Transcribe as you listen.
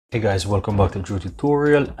Hey guys, welcome back to Drew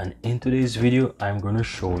Tutorial, and in today's video I'm going to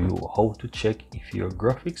show you how to check if your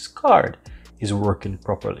graphics card is working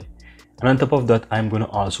properly. And on top of that, I'm going to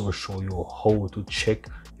also show you how to check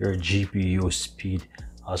your GPU speed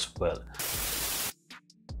as well.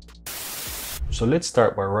 So let's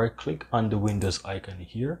start by right click on the Windows icon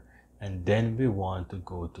here, and then we want to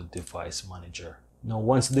go to Device Manager. Now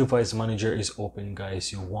once Device Manager is open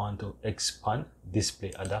guys, you want to expand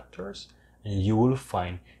Display Adapters and you will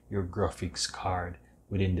find your graphics card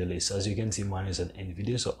within the list. As you can see, mine is an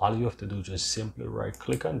NVIDIA, so all you have to do is just simply right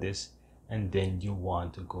click on this and then you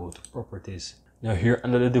want to go to Properties. Now here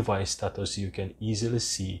under the device status, you can easily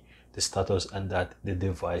see the status and that the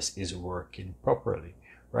device is working properly,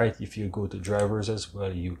 right? If you go to drivers as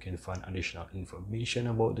well, you can find additional information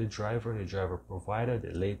about the driver provider,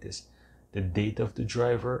 the latest, the date of the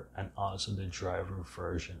driver, and also the driver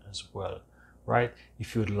version as well. Right?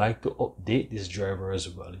 If you would like to update this driver as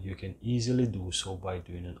well, you can easily do so by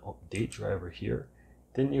doing an update driver here.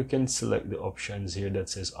 Then you can select the options here that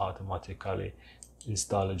says automatically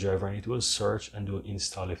install a driver, and it will search and do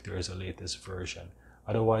install if there is a latest version.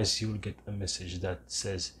 Otherwise, you will get a message that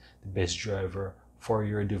says the best driver for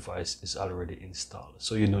your device is already installed,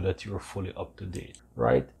 so you know that you're fully up to date,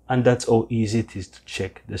 right? And that's how easy it is to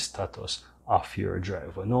check the status of your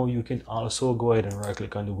driver. Now you can also go ahead and right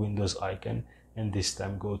click on the Windows icon and this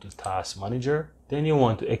time go to Task Manager. Then you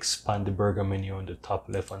want to expand the burger menu on the top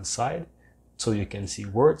left hand side so you can see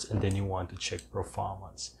words, and then you want to check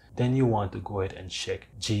performance. Then you want to go ahead and check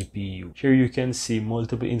GPU. Here you can see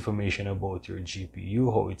multiple information about your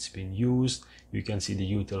GPU, how it's been used. You can see the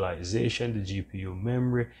utilization, the GPU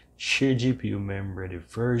memory, shared GPU memory, the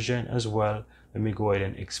version as well. Let me go ahead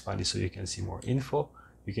and expand it so you can see more info.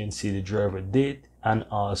 You can see the driver date and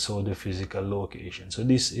also the physical location. So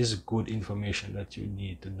this is good information that you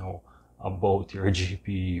need to know about your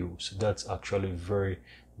GPU. So that's actually very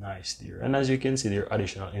nice there. And as you can see, there are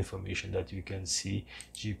additional information that you can see.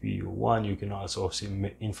 GPU 1, you can also see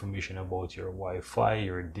information about your Wi-Fi,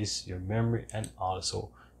 your disk, your memory, and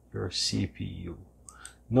also your CPU.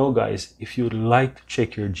 Now guys, if you'd like to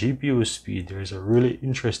check your GPU speed, there's a really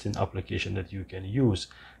interesting application that you can use.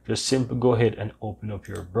 Just simply go ahead and open up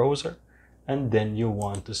your browser, and then you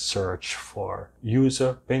want to search for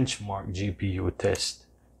user benchmark GPU test.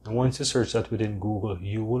 And once you search that within Google,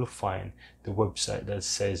 you will find the website that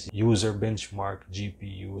says user benchmark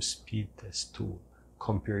GPU speed test tool,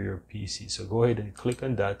 compare your PC. So go ahead and click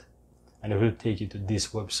on that, and it will take you to this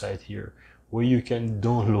website here, where you can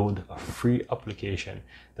download a free application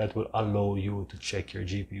that will allow you to check your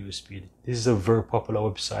GPU speed. This is a very popular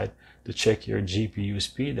website to check your GPU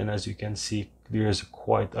speed, and as you can see, there's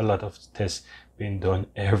quite a lot of tests being done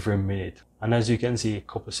every minute. And as you can see, a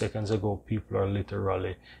couple seconds ago, people are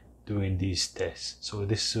literally doing these tests. So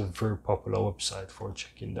this is a very popular website for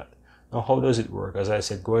checking that. Now, how does it work? As I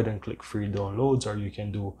said, go ahead and click free downloads, or you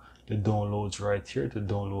can do the downloads right here to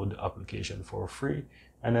download the application for free.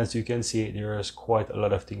 And as you can see, there is quite a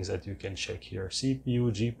lot of things that you can check here.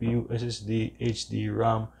 CPU, GPU, SSD, HD,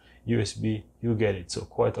 RAM, USB, you get it. So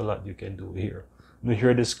quite a lot you can do here. Now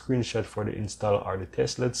here the screenshot for the install or the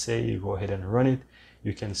test. Let's say you go ahead and run it.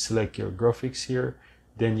 You can select your graphics here.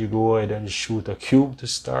 Then you go ahead and shoot a cube to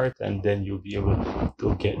start, and then you'll be able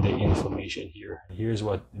to get the information here. Here's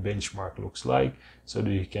what the benchmark looks like, so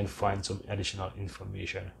that you can find some additional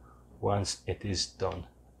information once it is done.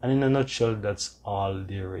 And in a nutshell, that's all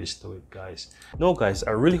there is to it, guys. Now guys, I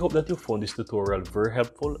really hope that you found this tutorial very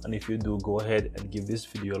helpful, and if you do, go ahead and give this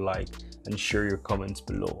video a like and share your comments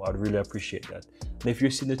below. I'd really appreciate that. And if you're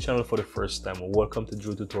seeing the channel for the first time, welcome to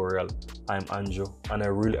Drew Tutorial. I'm Anjo, and I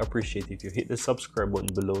really appreciate if you hit the subscribe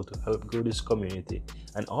button below to help grow this community,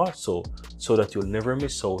 and also so that you'll never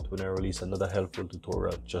miss out when I release another helpful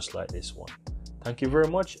tutorial just like this one. Thank you very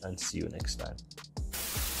much, and see you next time.